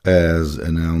As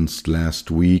announced last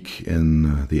week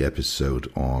in the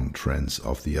episode on trends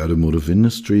of the automotive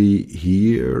industry,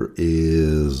 here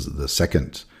is the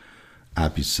second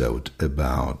episode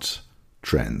about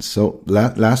trends. So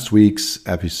last week's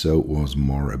episode was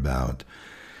more about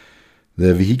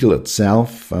the vehicle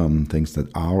itself, things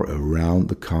that are around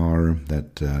the car,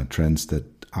 that trends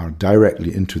that are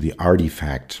directly into the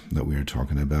artifact that we are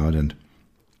talking about. And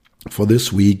for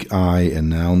this week,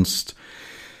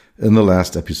 in the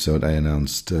last episode, I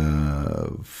announced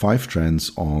 5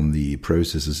 trends on the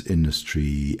processes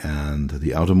industry and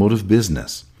the automotive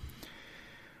business.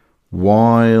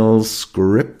 While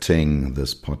scripting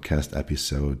this podcast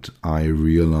episode, I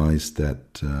realized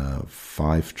that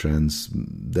 5 trends,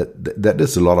 that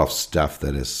is a lot of stuff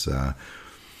that is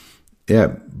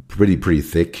pretty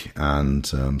thick. And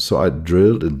so I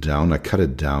drilled it down, I cut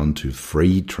it down to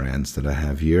 3 trends that I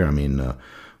have here. I mean,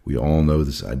 we all know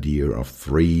this idea of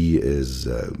 3 is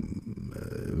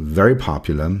very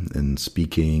popular in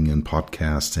speaking and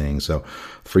podcasting. So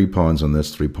 3 points on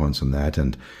this, 3 points on that.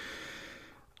 And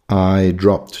I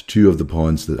dropped 2 of the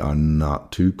points that are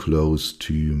not too close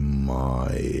to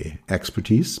my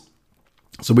expertise.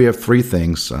 So we have 3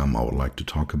 things I would like to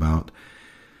talk about.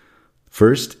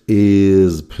 First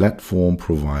is platform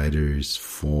providers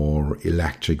for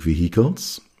electric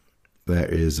vehicles. There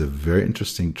is a very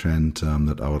interesting trend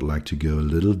that I would like to go a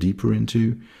little deeper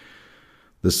into.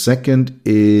 The second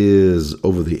is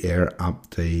over-the-air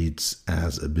updates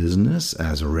as a business,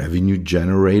 as a revenue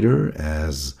generator,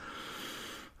 as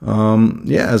a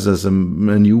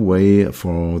new way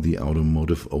for the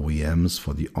automotive OEMs,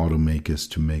 for the automakers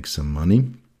to make some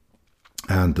money.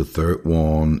 And the third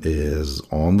one is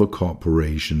on the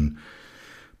cooperation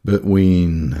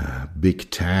between big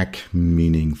tech,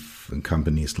 meaning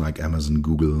companies like Amazon,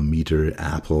 Google, Meter,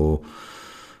 Apple,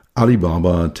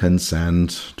 Alibaba,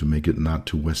 Tencent, to make it not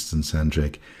too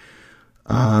Western-centric,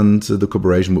 and the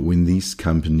cooperation between these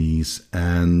companies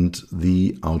and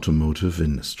the automotive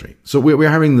industry. So we're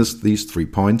having these 3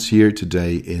 points here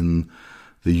today in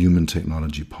the Human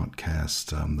Technology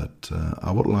Podcast that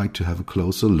I would like to have a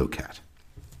closer look at.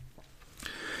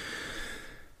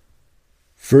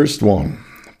 First one.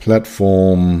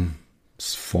 Platforms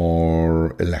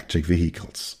for electric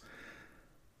vehicles.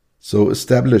 So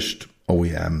established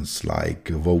OEMs like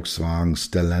Volkswagen,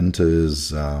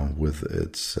 Stellantis, with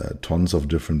its tons of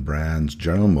different brands,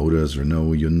 General Motors,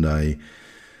 Renault, Hyundai,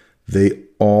 they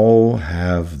all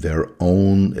have their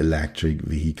own electric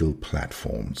vehicle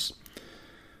platforms.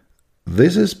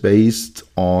 This is based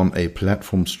on a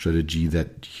platform strategy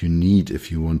that you need if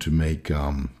you want to make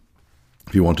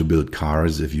if you want to build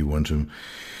cars, if you want to,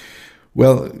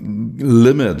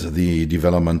 limit the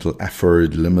developmental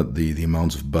effort, limit the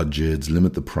amounts of budgets,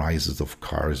 limit the prices of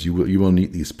cars. You will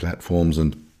need these platforms,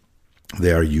 and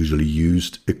they are usually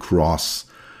used across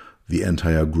the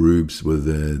entire groups with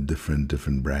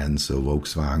different brands. So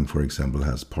Volkswagen, for example,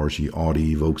 has Porsche,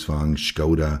 Audi, Volkswagen,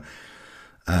 Skoda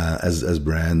as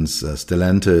brands.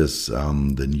 Stellantis,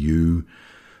 the new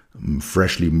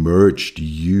freshly merged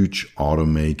huge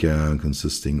automaker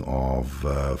consisting of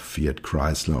Fiat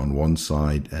Chrysler on one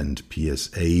side and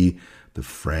PSA, the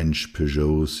French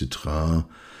Peugeot Citroën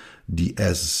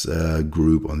DS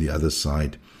group on the other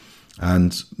side.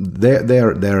 And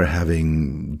they're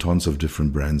having tons of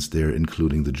different brands there,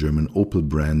 including the German Opel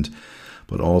brand,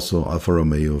 but also Alfa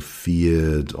Romeo,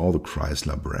 Fiat, all the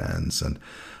Chrysler brands, and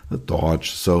the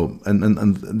Dodge. So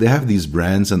and they have these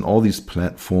brands, and all these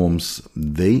platforms,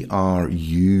 they are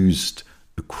used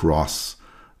across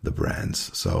the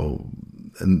brands. So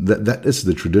and that is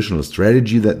the traditional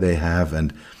strategy that they have,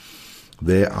 and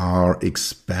they are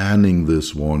expanding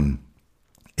this one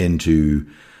into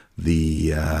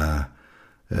the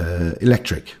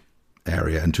electric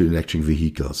area, into electric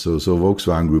vehicles. So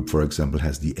Volkswagen Group, for example,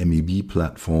 has the MEB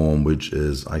platform, which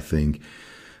is, I think,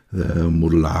 the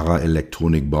modulare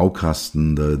Elektronik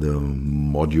Baukasten, the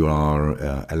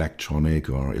modular electronic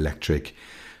or electric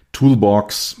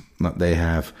toolbox that they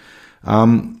have.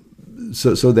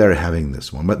 So they're having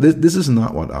this one. But this is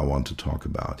not what I want to talk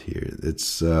about here.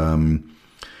 It's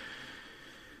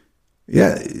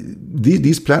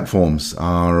these platforms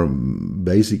are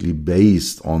basically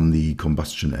based on the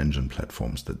combustion engine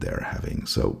platforms that they're having.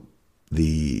 So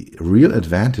the real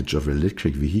advantage of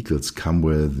electric vehicles come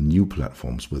with new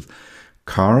platforms. With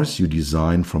cars you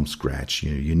design from scratch.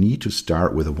 You need to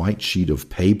start with a white sheet of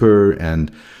paper, and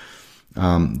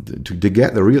to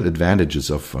get the real advantages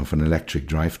of an electric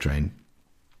drivetrain.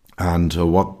 And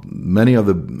what many of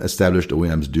the established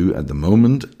OEMs do at the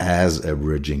moment as a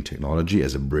bridging technology,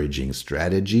 as a bridging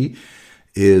strategy,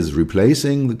 is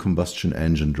replacing the combustion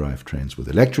engine drivetrains with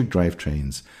electric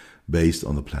drivetrains based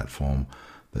on the platform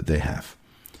that they have.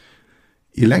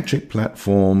 Electric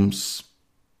platforms,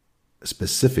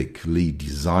 specifically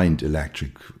designed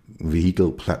electric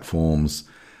vehicle platforms,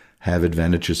 have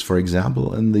advantages, for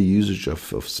example, in the usage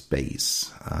of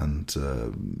space. And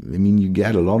you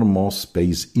get a lot more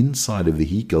space inside a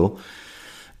vehicle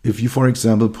if you, for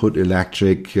example, put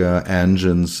electric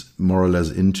engines more or less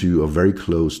into or very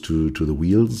close to the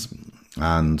wheels,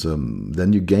 and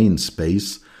then you gain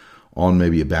space on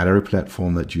maybe a battery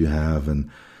platform that you have. And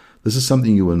this is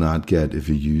something you will not get if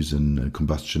you use a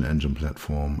combustion engine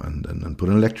platform and put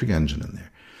an electric engine in there.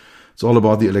 It's all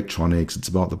about the electronics. It's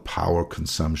about the power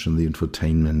consumption, the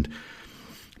infotainment.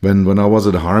 When I was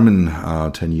at Harman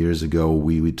 10 years ago,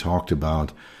 we talked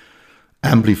about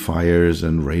amplifiers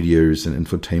and radios and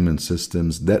infotainment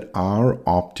systems that are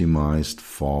optimized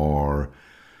for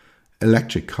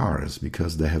electric cars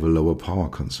because they have a lower power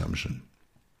consumption.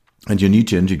 And you need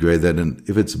to integrate that. And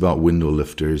if it's about window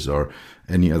lifters or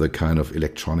any other kind of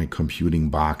electronic computing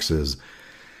boxes,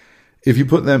 if you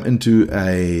put them into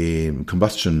a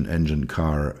combustion engine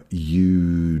car,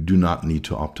 you do not need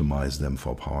to optimize them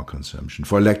for power consumption.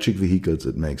 For electric vehicles,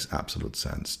 it makes absolute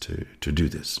sense to do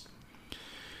this.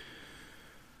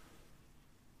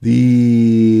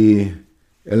 The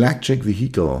electric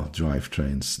vehicle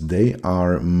drivetrains, they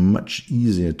are much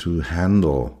easier to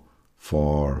handle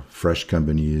for fresh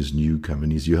companies, new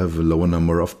companies. You have a lower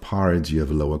number of parts, you have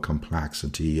a lower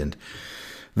complexity, and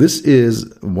this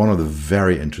is one of the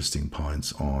very interesting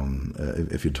points on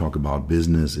if you talk about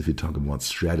business, if you talk about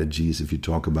strategies, if you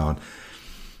talk about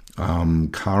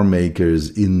car makers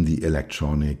in the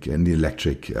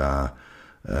electric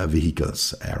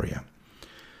vehicles area.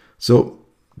 So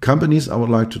companies I would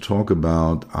like to talk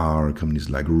about are companies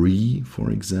like REE, for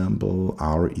example,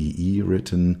 REE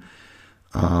written.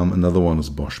 Another one is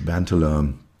Bosch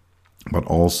Benteler, but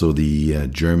also the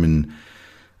German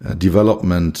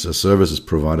development services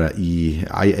provider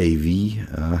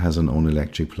IAV has an own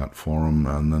electric platform.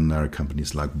 And then there are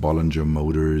companies like Bollinger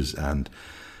Motors and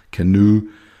Canoe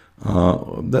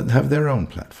that have their own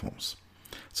platforms.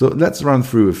 So let's run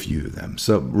through a few of them.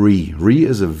 So REE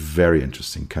is a very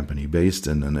interesting company based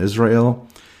in Israel,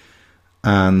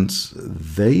 and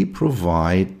they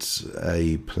provide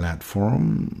a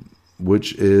platform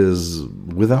which is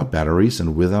without batteries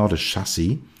and without a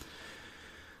chassis.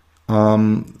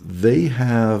 They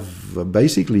have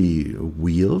basically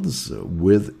wheels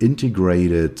with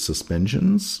integrated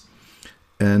suspensions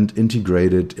and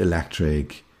integrated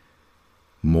electric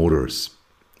motors,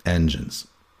 engines.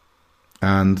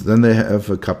 And then they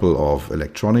have a couple of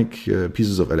electronic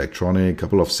pieces of electronic, a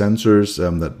couple of sensors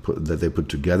that they put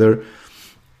together,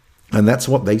 and that's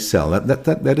what they sell.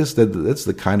 That's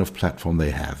the kind of platform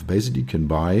they have. Basically, you can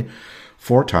buy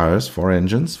 4 tires, 4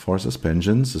 engines, 4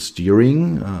 suspensions. The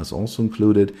steering is also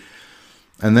included,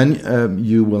 and then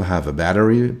you will have a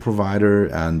battery provider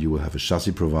and you will have a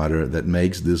chassis provider that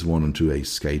makes this one into a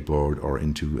skateboard or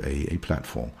into a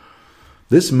platform.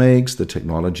 This makes the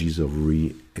technologies of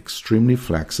REE extremely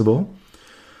flexible.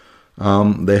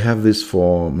 They have this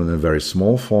in a very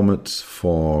small format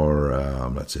for,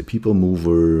 let's say, people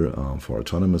mover, for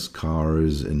autonomous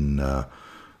cars in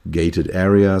gated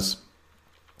areas.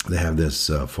 They have this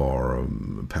for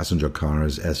passenger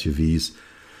cars, SUVs.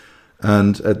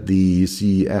 And at the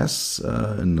CES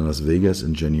in Las Vegas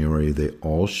in January, they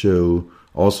also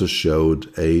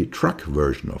showed a truck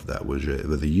version of that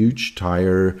with a huge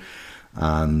tire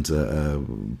and a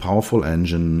powerful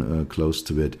engine close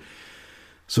to it.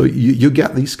 So you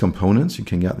get these components, you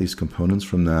can get these components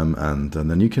from them, and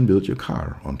then you can build your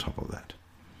car on top of that.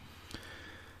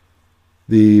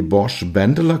 The Bosch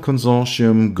Benteler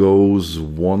consortium goes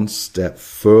one step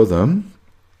further.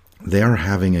 They are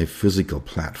having a physical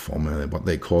platform, what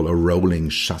they call a rolling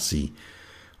chassis,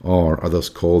 or others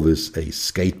call this a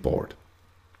skateboard,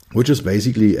 which is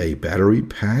basically a battery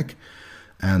pack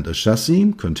and a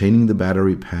chassis containing the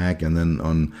battery pack, and then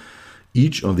on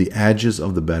each of the edges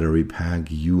of the battery pack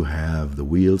you have the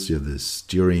wheels, you have the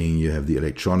steering, you have the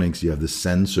electronics, you have the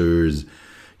sensors,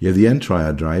 you have the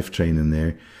entire drivetrain in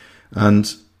there,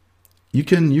 and you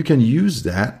can use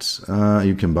that,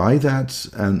 you can buy that,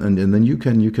 and then you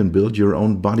can build your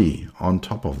own body on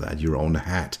top of that, your own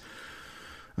hat.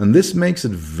 And this makes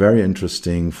it very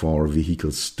interesting for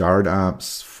vehicle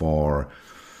startups, for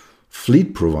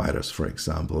fleet providers, for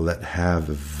example, that have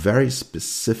a very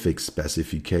specific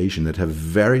specification, that have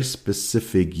very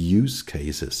specific use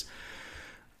cases,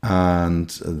 and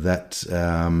that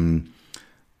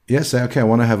say, okay, I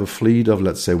want to have a fleet of,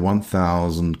 let's say,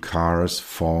 1,000 cars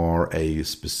for a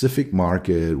specific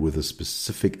market with a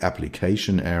specific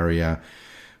application area,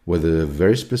 with a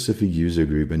very specific user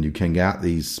group, and you can get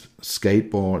these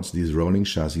skateboards, these rolling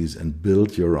chassis, and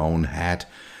build your own head,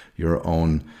 your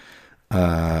own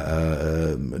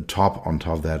top on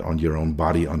top of that, on your own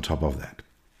body on top of that.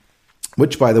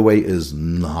 Which, by the way, is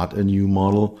not a new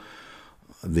model.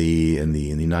 In the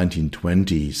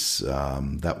 1920s,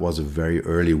 that was a very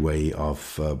early way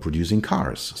of producing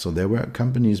cars. So there were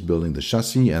companies building the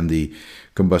chassis and the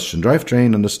combustion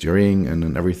drivetrain and the steering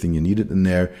and everything you needed in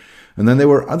there. And then there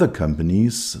were other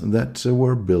companies that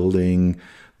were building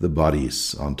the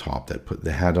bodies on top, that put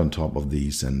the head on top of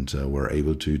these and were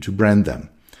able to brand them.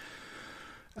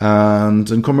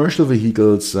 And in commercial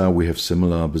vehicles, we have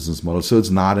similar business models. So it's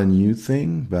not a new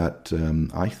thing, but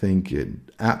I think it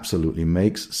absolutely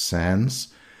makes sense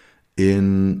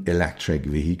in electric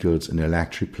vehicles, in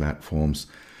electric platforms,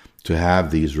 to have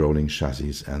these rolling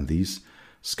chassis and these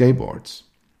skateboards.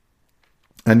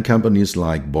 And companies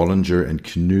like Bollinger and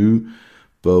Canoe,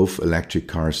 both electric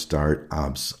car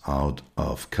startups out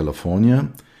of California,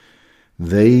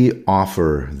 they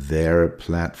offer their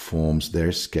platforms, their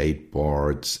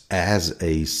skateboards, as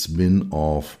a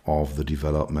spin-off of the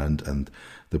development and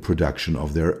the production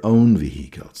of their own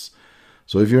vehicles.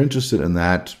 So if you're interested in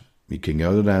that, you can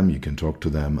go to them, you can talk to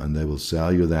them, and they will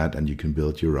sell you that, and you can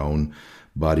build your own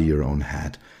body, your own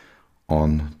head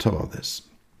on top of this.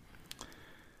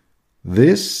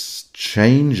 This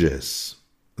changes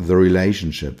the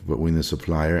relationship between the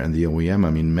supplier and the OEM. I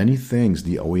mean, many things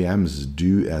the OEMs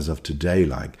do as of today,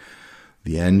 like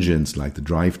the engines, like the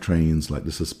drivetrains, like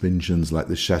the suspensions, like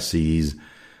the chassis,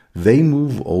 they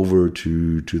move over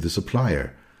to the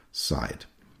supplier side.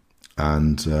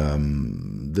 And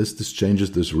this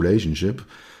changes this relationship.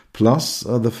 Plus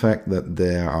the fact that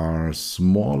there are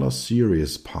smaller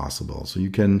series possible. So you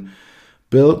can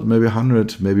build maybe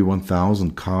 100, maybe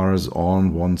 1,000 cars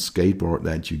on one skateboard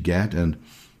that you get, and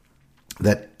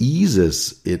that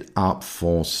eases it up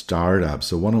for startups.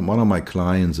 So one of my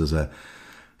clients is a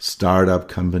startup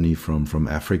company from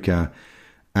Africa,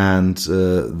 and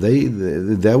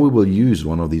there we will use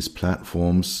one of these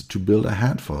platforms to build a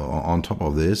head on top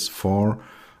of this for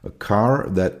a car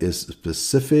that is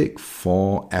specific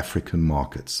for African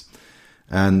markets.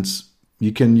 And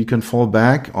you can fall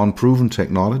back on proven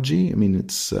technology. I mean,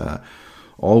 it's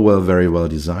very well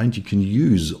designed. You can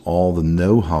use all the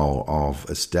know-how of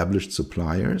established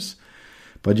suppliers,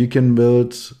 but you can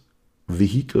build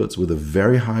vehicles with a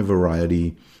very high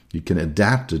variety. You can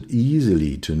adapt it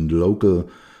easily to local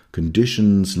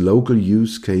conditions, local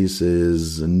use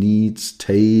cases, needs,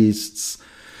 tastes,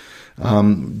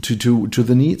 to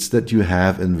the needs that you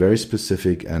have in very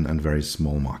specific and very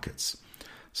small markets.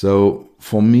 So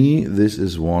for me, this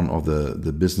is one of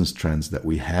the business trends that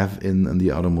we have in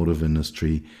the automotive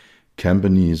industry.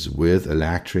 Companies with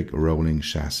electric rolling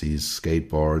chassis,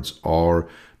 skateboards, or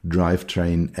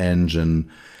drivetrain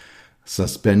engine,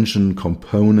 suspension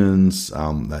components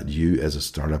that you as a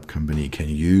startup company can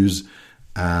use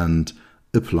and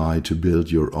apply to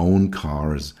build your own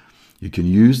cars. You can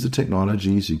use the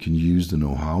technologies, you can use the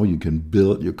know-how, you can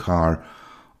build your car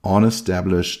on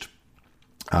established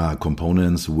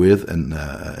components with an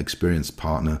experienced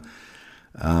partner,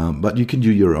 but you can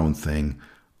do your own thing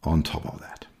on top of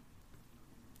that.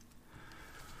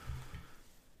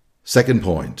 Second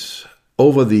point,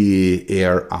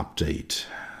 over-the-air update.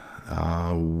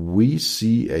 We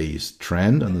see a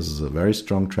trend, and this is a very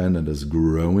strong trend and is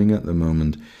growing at the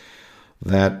moment,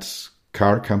 that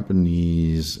car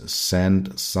companies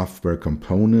send software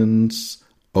components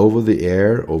over the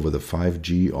air, over the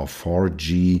 5G or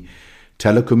 4G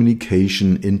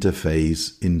telecommunication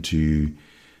interface into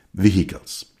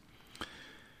vehicles.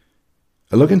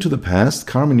 A look into the past,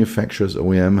 car manufacturers,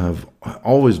 OEM, have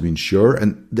always been sure,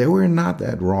 and they were not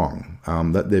that wrong,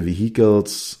 that their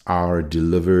vehicles are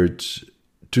delivered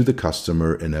to the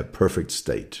customer in a perfect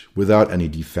state, without any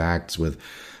defects,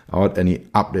 without any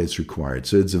updates required.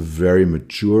 So it's a very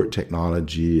mature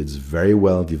technology, it's very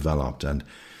well developed. And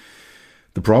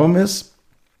the problem is,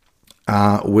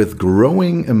 with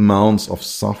growing amounts of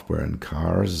software in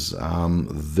cars,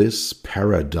 this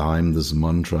paradigm, this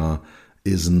mantra,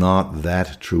 is not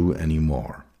that true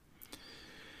anymore.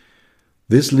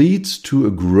 This leads to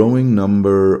a growing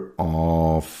number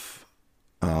of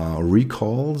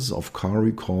recalls, of car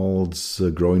recalls,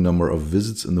 a growing number of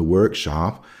visits in the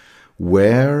workshop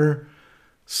where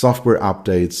software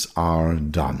updates are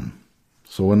done.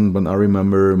 So when I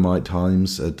remember my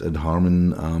times at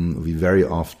Harman, we very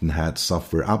often had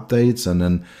software updates, and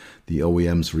then The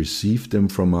OEMs received them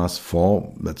from us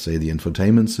for, let's say, the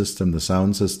infotainment system, the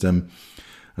sound system.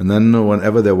 And then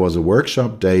whenever there was a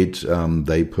workshop date,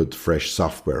 they put fresh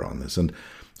software on this. And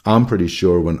I'm pretty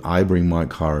sure when I bring my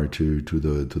car to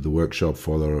the workshop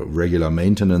for the regular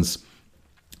maintenance,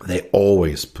 they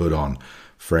always put on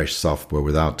fresh software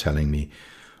without telling me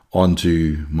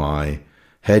onto my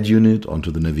head unit, onto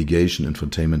the navigation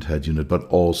infotainment head unit, but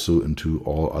also into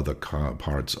all other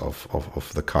parts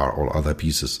of the car, all other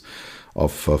pieces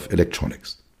of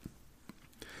electronics.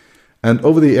 And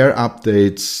over-the-air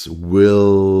updates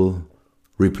will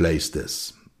replace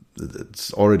this.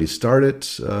 It's already started,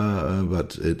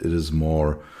 but it is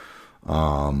more,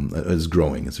 it's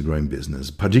growing. It's a growing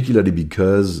business, particularly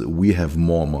because we have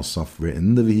more and more software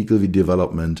in the vehicle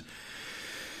development.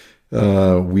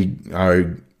 We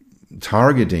are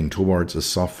targeting towards a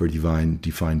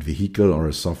software-defined vehicle or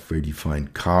a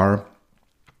software-defined car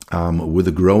with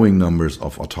the growing numbers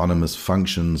of autonomous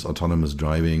functions, autonomous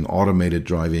driving, automated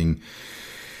driving.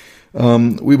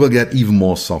 We will get even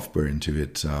more software into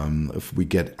it. If we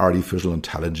get artificial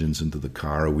intelligence into the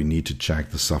car, we need to check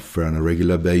the software on a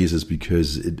regular basis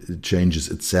because it changes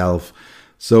itself.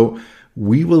 So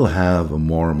we will have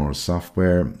more and more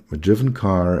software, a driven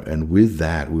car, and with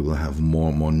that we will have more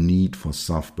and more need for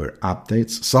software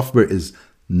updates. Software is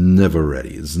never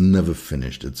ready. It's never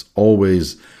finished. It's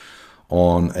always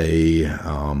on a,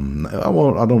 I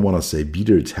don't want to say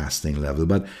beta testing level,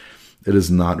 but it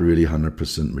is not really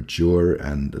 100% mature,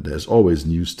 and there's always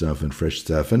new stuff and fresh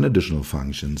stuff and additional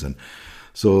functions. And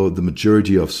so the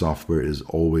maturity of software is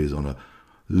always on a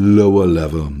lower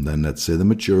level than, let's say, the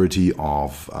maturity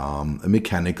of a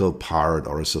mechanical part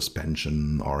or a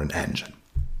suspension or an engine.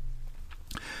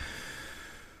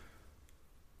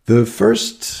 The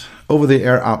first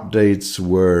over-the-air updates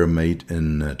were made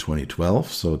in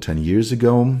 2012, so 10 years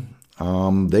ago.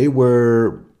 They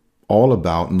were all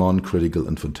about non-critical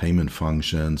infotainment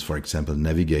functions, for example,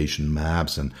 navigation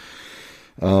maps and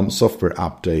software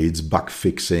updates, bug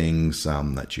fixings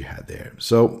that you had there.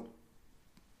 So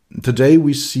today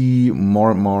we see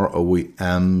more and more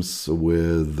OEMs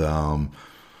with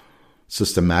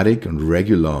systematic and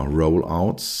regular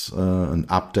rollouts and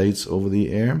updates over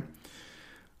the air.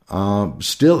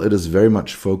 Still, it is very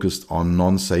much focused on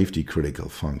non-safety critical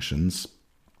functions,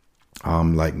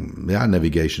 like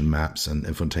navigation maps and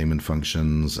infotainment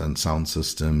functions and sound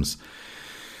systems.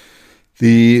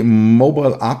 The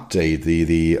mobile update,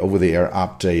 the over-the-air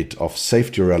update of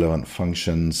safety-relevant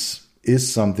functions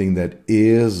is something that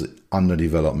is under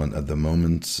development at the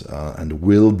moment and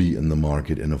will be in the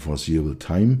market in a foreseeable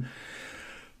time,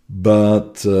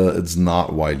 but it's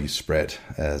not widely spread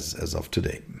as of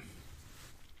today.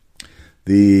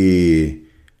 The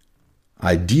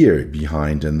idea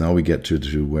behind, and now we get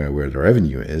to where the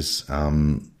revenue is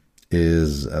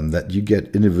that you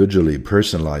get individually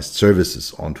personalized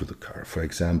services onto the car. For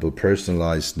example,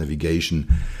 personalized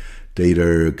navigation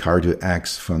data,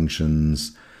 car-to-X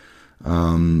functions,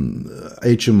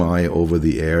 HMI over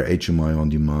the air, HMI on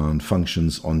demand,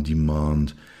 functions on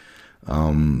demand.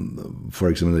 For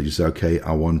example, that you say, okay,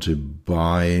 I want to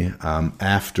buy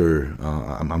after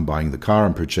I'm buying the car,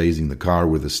 I'm purchasing the car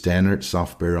with the standard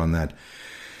software on that.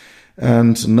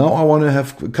 And now I want to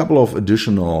have a couple of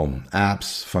additional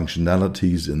apps,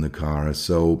 functionalities in the car.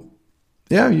 So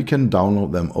yeah, you can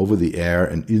download them over the air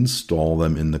and install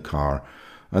them in the car.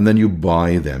 And then you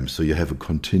buy them. So you have a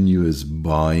continuous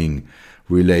buying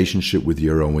relationship with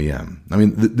your OEM. I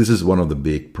mean, this is one of the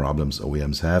big problems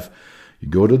OEMs have. You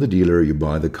go to the dealer, you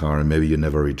buy the car, and maybe you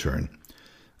never return.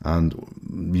 And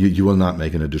you will not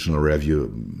make an additional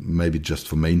review, maybe just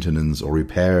for maintenance or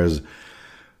repairs.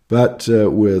 But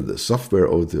with software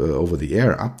over the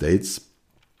air updates,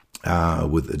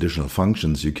 with additional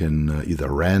functions, you can either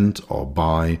rent or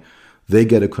buy. They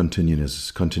get a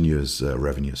continuous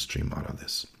revenue stream out of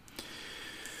this.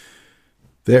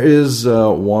 There is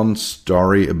one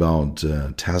story about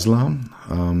Tesla.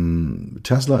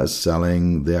 Tesla is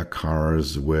selling their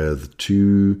cars with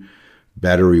 2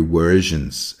 battery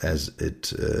versions as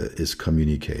it is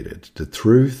communicated. The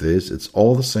truth is, it's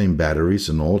all the same batteries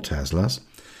in all Teslas.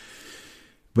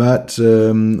 But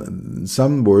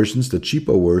some versions, the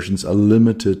cheaper versions, are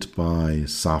limited by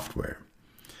software.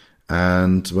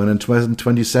 And when in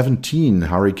 2017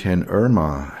 Hurricane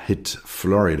Irma hit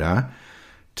Florida,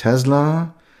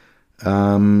 Tesla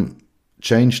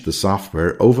changed the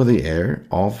software over the air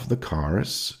of the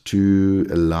cars to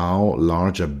allow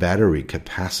larger battery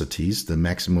capacities, the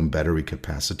maximum battery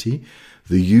capacity,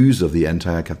 the use of the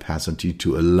entire capacity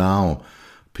to allow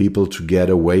people to get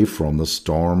away from the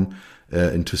storm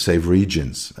into safe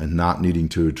regions and not needing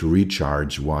to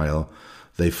recharge while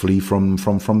they flee from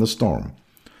the storm.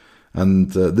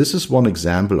 And this is one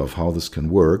example of how this can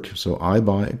work. So I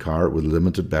buy a car with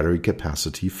limited battery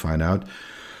capacity, find out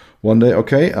one day,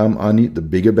 okay, I need the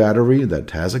bigger battery that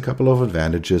has a couple of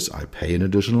advantages. I pay an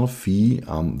additional fee.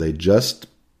 They just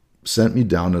sent me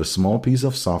down a small piece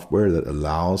of software that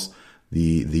allows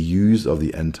the use of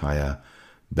the entire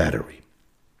battery.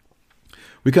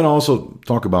 We can also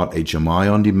talk about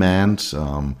HMI on demand,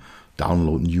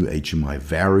 download new HMI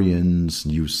variants,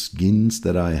 new skins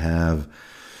that I have,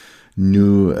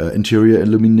 new interior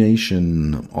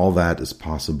illumination, all that is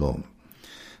possible.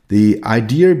 The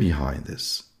idea behind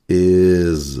this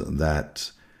is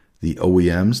that the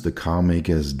OEMs, the car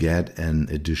makers, get an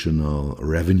additional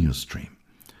revenue stream.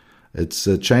 It's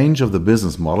a change of the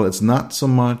business model. It's not so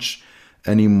much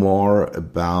anymore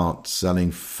about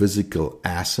selling physical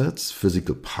assets,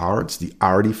 physical parts, the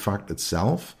artifact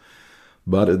itself,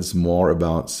 but it's more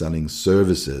about selling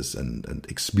services and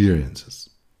experiences.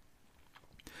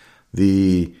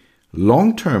 The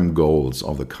long-term goals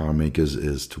of the car makers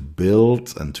is to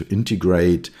build and to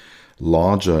integrate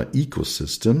larger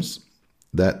ecosystems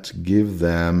that give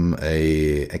them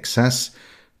access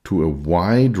to a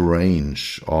wide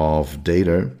range of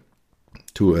data,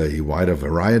 to a wider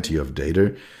variety of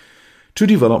data, to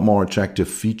develop more attractive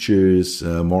features,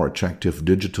 more attractive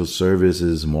digital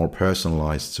services, more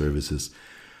personalized services.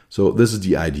 So this is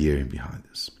the idea behind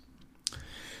this.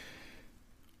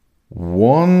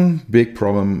 One big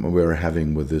problem we're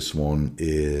having with this one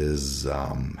is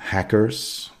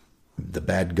hackers. The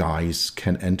bad guys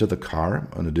can enter the car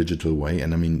in a digital way.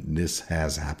 And I mean, this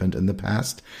has happened in the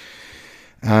past.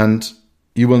 And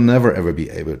you will never ever be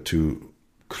able to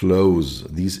close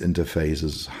these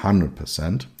interfaces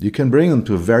 100%. You can bring them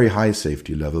to a very high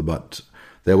safety level, but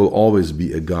there will always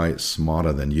be a guy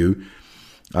smarter than you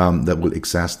that will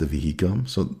access the vehicle.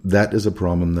 So that is a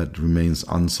problem that remains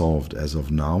unsolved as of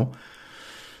now.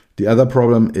 The other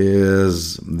problem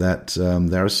is that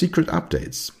there are secret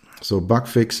updates. So bug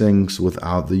fixings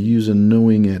without the user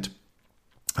knowing it,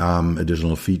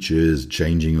 additional features,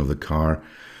 changing of the car.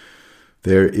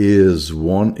 There is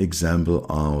one example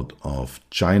out of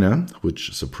China,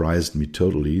 which surprised me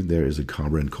totally. There is a car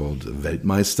brand called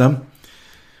Weltmeister,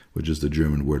 which is the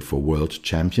German word for world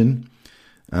champion.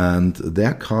 And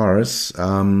their cars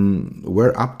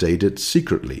were updated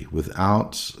secretly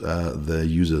without the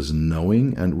users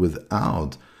knowing and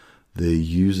without the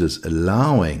users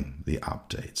allowing the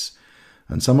updates.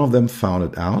 And some of them found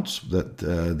it out that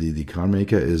the car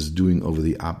maker is doing over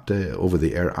the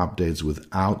air updates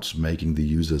without making the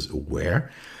users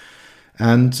aware.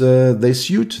 And they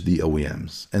sued the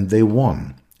OEMs and they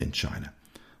won in China.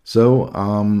 So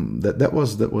that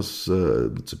was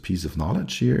it's a piece of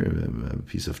knowledge here, a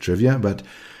piece of trivia, but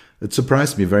it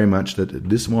surprised me very much that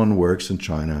this one works in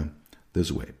China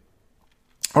this way.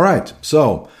 All right,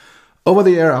 so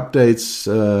over-the-air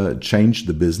updates change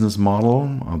the business model,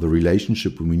 the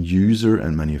relationship between user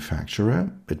and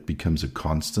manufacturer. It becomes a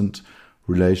constant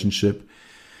relationship.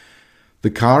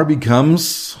 The car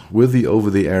becomes, with the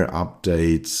over-the-air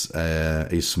updates, a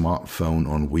smartphone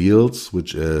on wheels,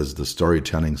 which is the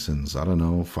storytelling since,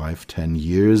 5-10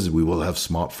 years. We will have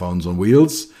smartphones on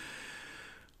wheels,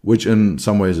 which in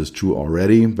some ways is true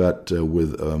already, but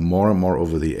with more and more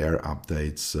over-the-air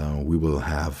updates, we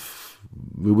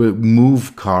will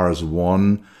move cars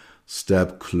one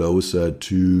step closer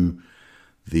to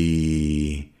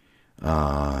the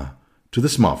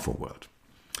smartphone world.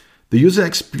 The user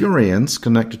experience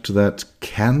connected to that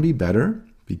can be better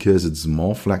because it's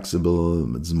more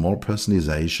flexible, it's more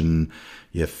personalization,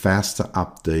 you have faster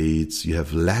updates, you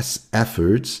have less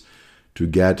efforts to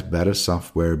get better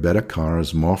software, better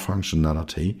cars, more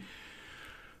functionality.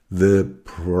 The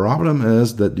problem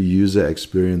is that the user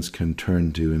experience can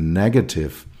turn to a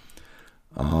negative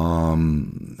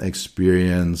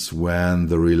experience when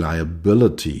the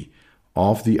reliability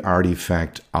of the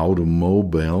artifact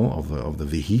automobile, of the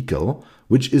vehicle,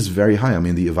 which is very high. I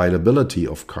mean, the availability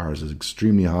of cars is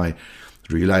extremely high.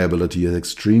 The reliability is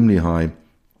extremely high.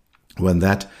 When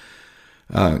that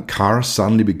car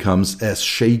suddenly becomes as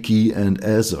shaky and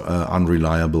as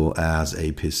unreliable as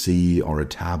a PC or a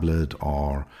tablet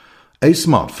or a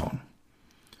smartphone.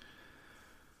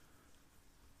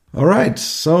 All right,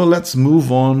 so let's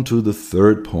move on to the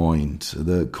third point,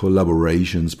 the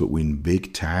collaborations between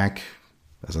big tech,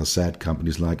 as I said,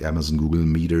 companies like Amazon, Google,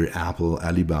 Meter, Apple,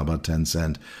 Alibaba,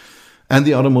 Tencent, and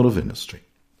the automotive industry.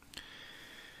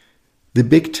 The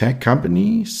big tech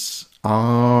companies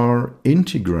are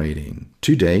integrating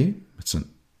today, it's an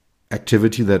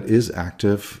activity that is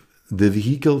active, the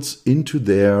vehicles into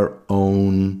their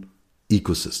own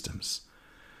ecosystems.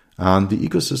 And the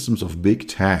ecosystems of big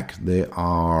tech, they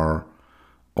are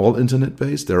all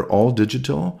internet-based, they're all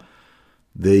digital.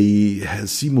 They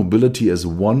see mobility as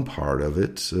one part of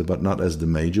it, but not as the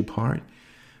major part.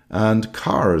 And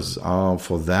cars are,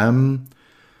 for them,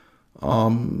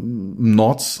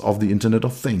 nodes of the Internet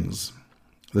of Things.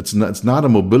 It's not a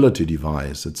mobility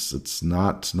device. It's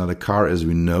not a car as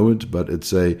we know it, but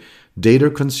it's a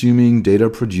data-consuming,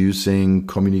 data-producing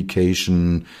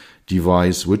communication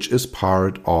device, which is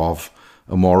part of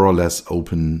a more or less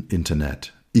open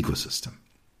Internet ecosystem.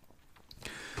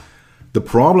 The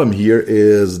problem here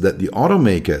is that the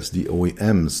automakers, the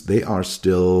OEMs, they are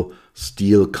still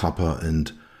steel, copper,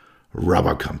 and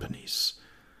rubber companies.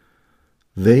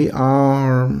 They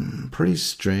are pretty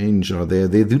strange, or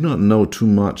they do not know too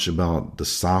much about the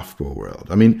software world.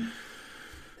 I mean,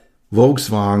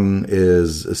 Volkswagen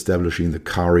is establishing the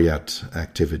CARIAD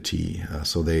activity,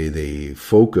 so they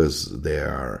focus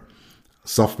their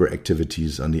software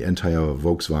activities on the entire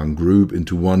Volkswagen group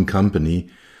into one company,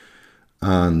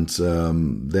 and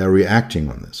they're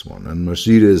reacting on this one. And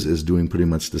Mercedes is doing pretty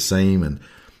much the same, and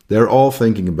they're all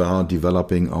thinking about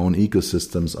developing own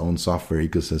ecosystems, own software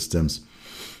ecosystems.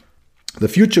 The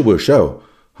future will show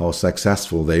how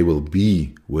successful they will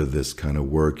be with this kind of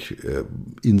work.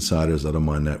 Insiders out of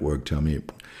my network tell me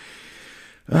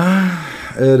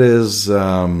it is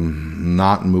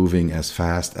not moving as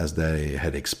fast as they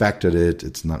had expected it.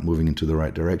 It's not moving into the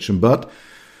right direction, but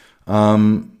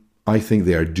I think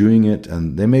they are doing it,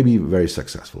 and they may be very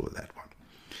successful with that one.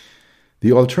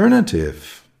 The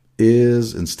alternative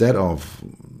is, instead of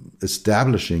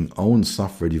establishing own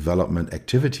software development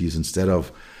activities, instead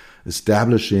of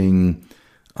establishing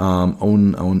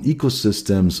own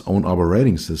ecosystems, own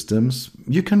operating systems,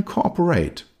 you can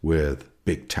cooperate with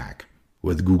big tech,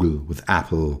 with Google, with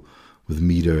Apple, with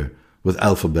Meter, with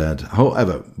Alphabet,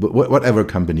 however, whatever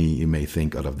company you may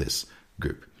think out of this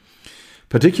group.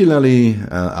 Particularly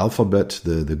Alphabet,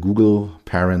 the Google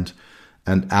parent,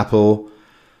 and Apple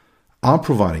are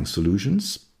providing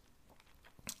solutions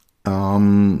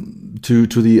to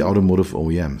the automotive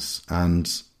OEMs.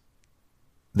 And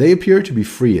they appear to be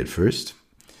free at first.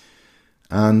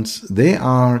 And they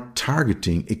are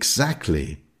targeting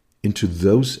exactly into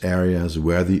those areas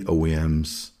where the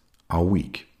OEMs are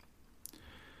weak.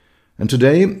 And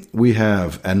today we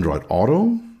have Android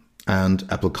Auto and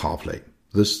Apple CarPlay.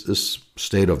 This is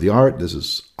state of the art. This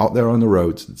is out there on the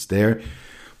roads. It's there.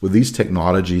 With these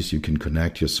technologies, you can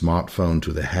connect your smartphone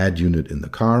to the head unit in the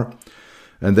car.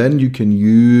 And then you can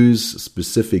use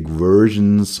specific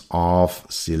versions of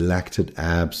selected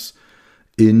apps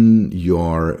in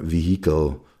your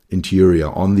vehicle interior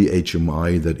on the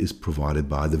HMI that is provided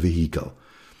by the vehicle,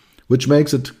 which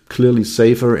makes it clearly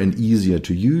safer and easier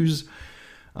to use.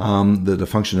 The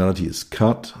functionality is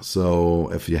cut.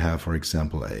 So if you have, for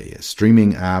example, a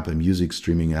streaming app, a music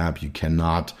streaming app, you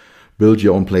cannot build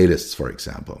your own playlists, for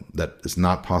example. That is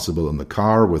not possible in the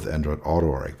car with Android Auto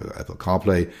or Apple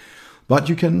CarPlay. But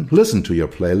you can listen to your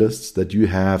playlists that you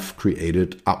have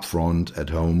created upfront at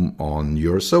home on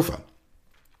your sofa.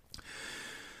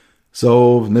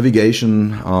 So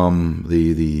navigation,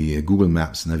 the Google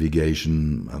Maps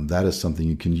navigation, that is something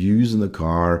you can use in the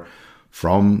car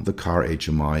from the car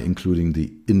HMI, including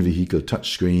the in-vehicle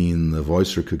touchscreen, the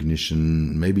voice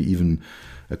recognition, maybe even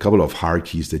a couple of hard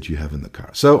keys that you have in the car.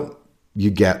 So you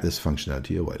get this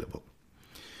functionality available.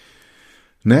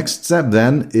 Next step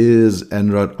then is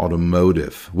Android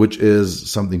Automotive, which is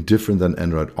something different than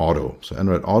Android Auto. So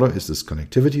Android Auto is this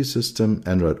connectivity system.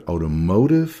 Android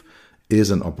Automotive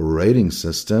is an operating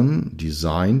system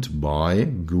designed by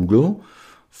Google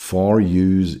for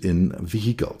use in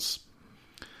vehicles.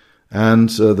 And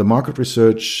the market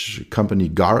research company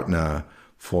Gartner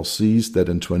foresees that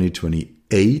in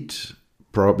 2028,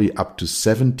 probably up to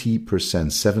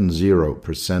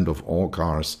 70% of all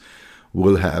cars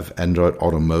will have Android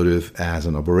Automotive as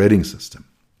an operating system.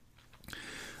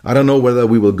 I don't know whether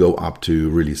we will go up to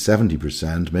really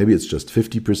 70%, maybe it's just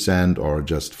 50% or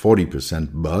just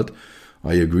 40%, but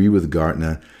I agree with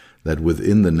Gartner that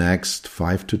within the next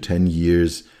 5 to 10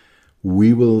 years,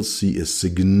 we will see a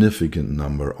significant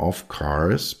number of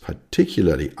cars,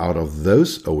 particularly out of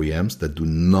those OEMs that do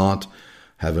not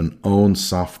have an own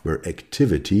software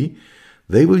activity,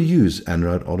 they will use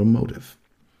Android Automotive.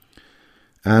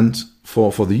 And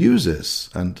for the users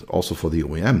and also for the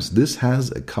OEMs, this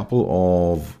has a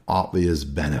couple of obvious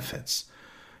benefits.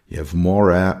 You have more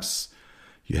apps,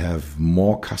 you have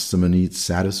more customer needs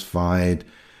satisfied,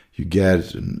 you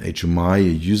get an HMI, a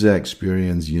user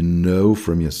experience you know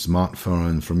from your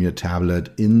smartphone, from your tablet,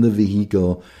 in the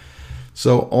vehicle.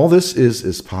 So all this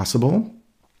is possible.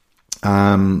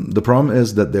 The problem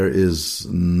is that there is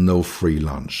no free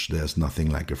lunch. There's nothing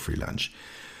like a free lunch.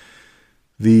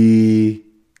 The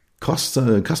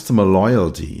customer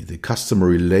loyalty, the customer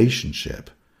relationship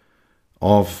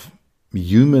of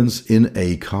humans in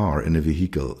a car, in a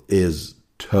vehicle, is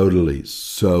totally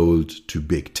sold to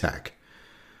big tech.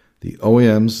 The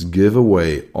OEMs give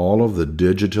away all of the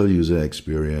digital user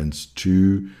experience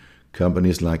to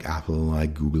companies like Apple,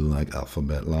 like Google, like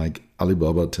Alphabet, like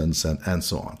Alibaba, Tencent, and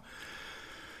so on,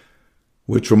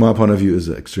 which from my point of view is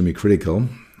extremely critical.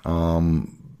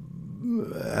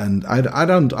 And I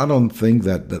don't think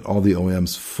that all the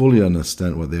OEMs fully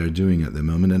understand what they're doing at the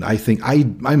moment. And I think I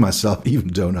myself even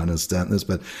don't understand this,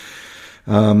 but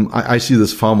I see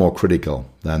this far more critical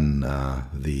than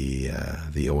the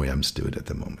OEMs do it at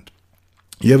the moment.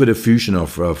 You have a diffusion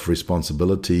of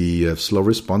responsibility, you have slow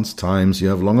response times, you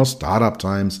have longer startup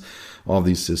times of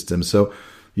these systems. So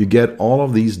you get all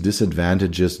of these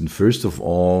disadvantages, and first of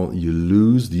all, you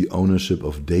lose the ownership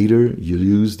of data, you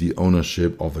lose the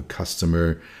ownership of a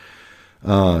customer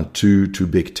to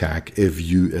big tech if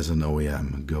you as an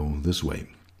OEM go this way.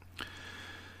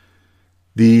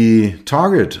 The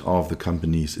target of the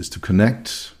companies is to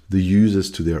connect the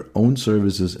users to their own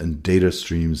services and data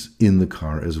streams in the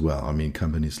car as well. I mean,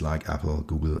 companies like Apple,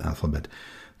 Google, Alphabet,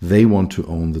 they want to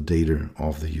own the data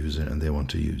of the user and they want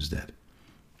to use that.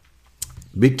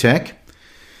 Big tech,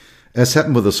 as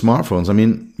happened with the smartphones. I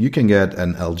mean, you can get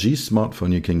an LG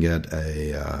smartphone, you can get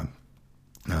a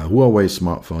Huawei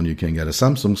smartphone, you can get a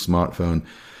Samsung smartphone,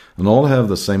 and all have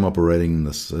the same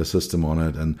operating system on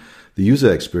it. And the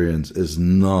user experience is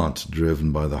not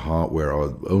driven by the hardware,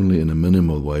 or only in a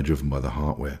minimal way driven by the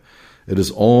hardware. It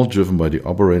is all driven by the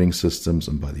operating systems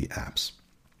and by the apps.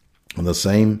 And the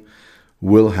same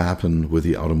will happen with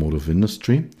the automotive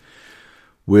industry,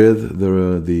 with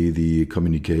the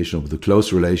communication, with the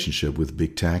close relationship with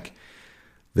big tech.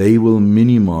 They will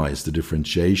minimize the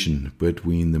differentiation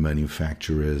between the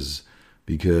manufacturers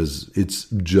because it's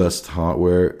just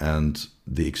hardware and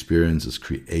the experience is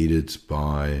created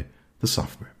by the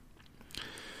software.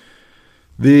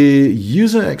 The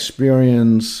user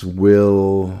experience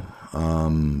will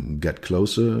get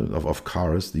closer of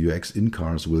cars. The UX in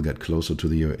cars will get closer to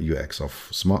the UX of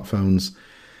smartphones,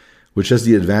 which has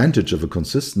the advantage of a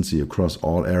consistency across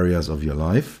all areas of your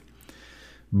life.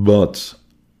 But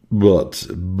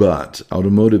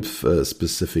automotive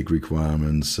specific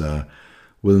requirements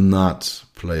will not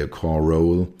play a core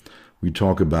role. We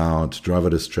talk about driver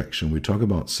distraction, we talk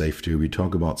about safety, we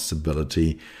talk about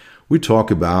stability, we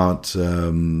talk about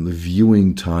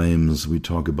viewing times, we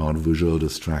talk about visual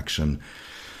distraction.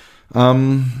 I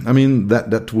mean,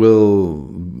 that will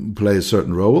play a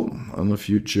certain role in the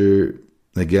future.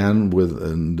 Again, with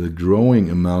the growing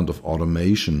amount of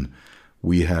automation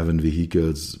we have in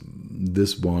vehicles,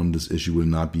 this issue will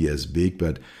not be as big,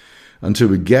 but until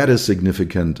we get a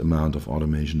significant amount of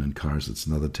automation in cars, it's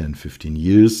another 10, 15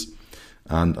 years.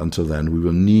 And until then, we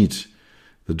will need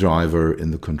the driver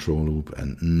in the control loop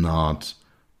and not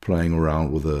playing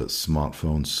around with a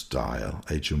smartphone style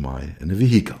HMI in a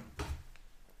vehicle.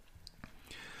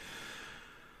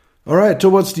 All right,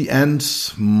 towards the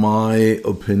end, my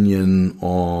opinion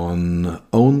on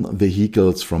own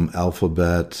vehicles from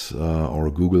Alphabet or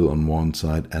Google on one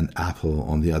side and Apple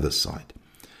on the other side.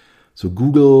 So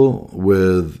Google,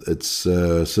 with its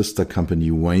sister company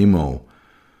Waymo,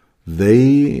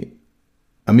 they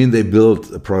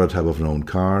built a prototype of an own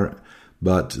car,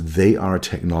 but they are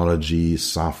technology,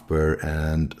 software,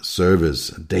 and service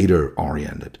data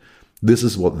oriented. This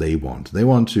is what they want. They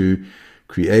want to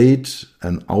create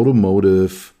an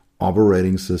automotive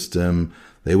operating system.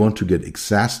 They want to get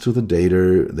access to the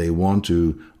data. They want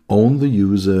to own the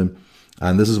user.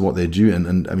 And this is what they do.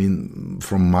 And I mean,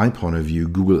 from my point of view,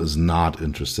 Google is not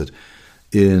interested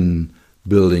in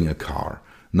building a car,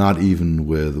 not even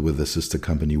with the sister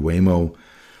company Waymo.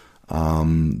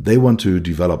 They want to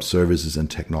develop services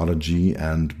and technology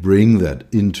and bring that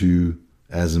into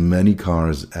as many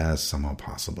cars as somehow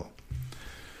possible.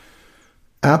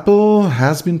 Apple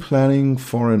has been planning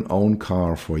for an own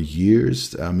car for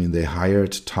years. I mean, they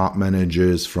hired top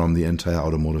managers from the entire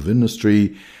automotive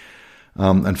industry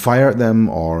and fired them,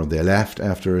 or they left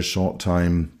after a short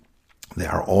time. There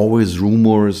are always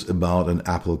rumors about an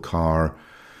Apple car.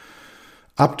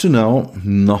 Up to now,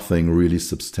 nothing really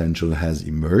substantial has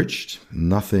emerged.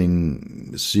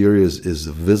 Nothing serious is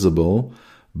visible.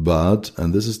 But,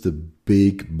 and this is the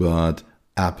big but,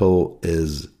 Apple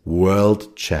is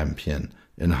world champion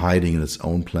in hiding in its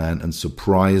own plan and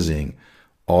surprising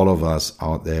all of us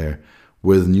out there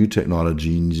with new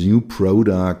technology, new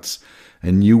products,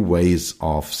 and new ways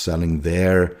of selling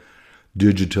their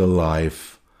digital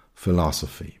life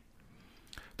philosophy.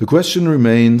 The question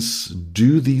remains,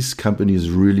 do these companies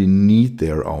really need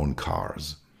their own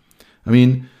cars? I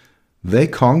mean, they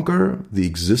conquer the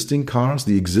existing cars,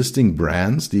 the existing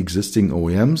brands, the existing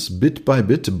OEMs, bit by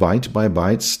bit, byte by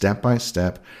byte, step by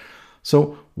step.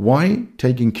 So why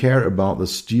taking care about the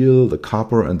steel, the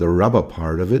copper, and the rubber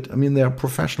part of it? I mean, there are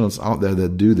professionals out there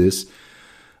that do this.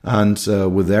 And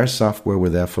with their software,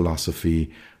 with their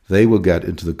philosophy, they will get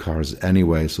into the cars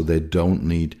anyway, so they don't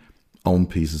need own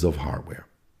pieces of hardware.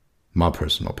 My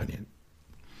personal opinion.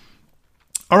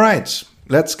 All right,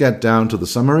 let's get down to the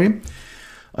summary.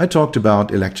 I talked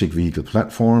about electric vehicle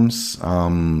platforms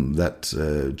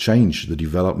that change the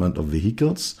development of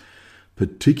vehicles,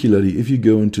 particularly if you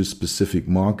go into specific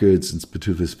markets and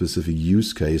specific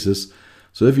use cases.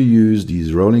 So if you use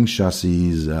these rolling chassis,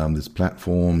 these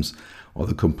platforms, or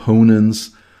the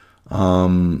components,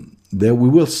 there we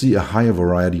will see a higher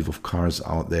variety of cars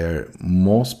out there,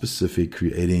 more specific,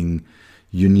 creating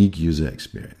unique user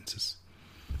experiences.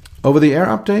 Over-the-air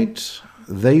update,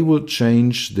 they will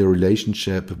change the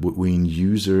relationship between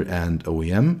user and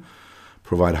OEM,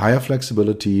 provide higher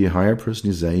flexibility, higher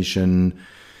personalization.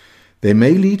 They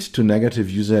may lead to negative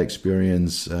user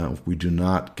experience if we do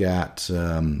not get,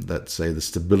 let's say, the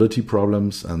stability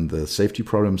problems and the safety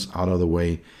problems out of the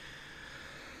way.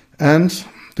 And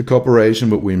the cooperation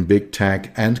between big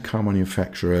tech and car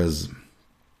manufacturers,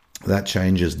 that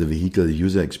changes the vehicle, the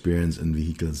user experience in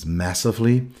vehicles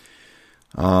massively.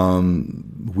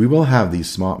 We will have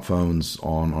these smartphones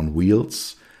on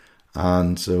wheels,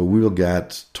 and we will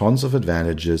get tons of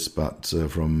advantages, but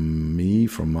from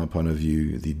my point of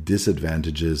view, the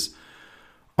disadvantages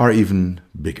are even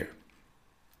bigger.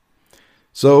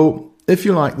 So if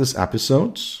you like this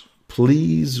episode,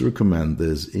 please recommend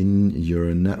this in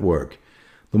your network.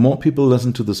 The more people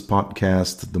listen to this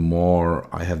podcast, the more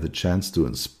I have the chance to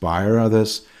inspire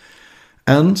others.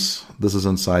 And this is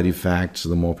a side effect.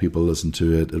 The more people listen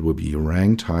to it, it will be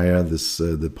ranked higher. The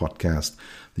podcast,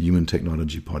 the Human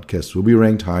Technology Podcast, will be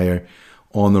ranked higher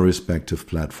on the respective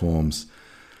platforms.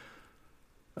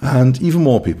 And even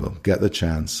more people get the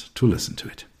chance to listen to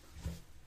it.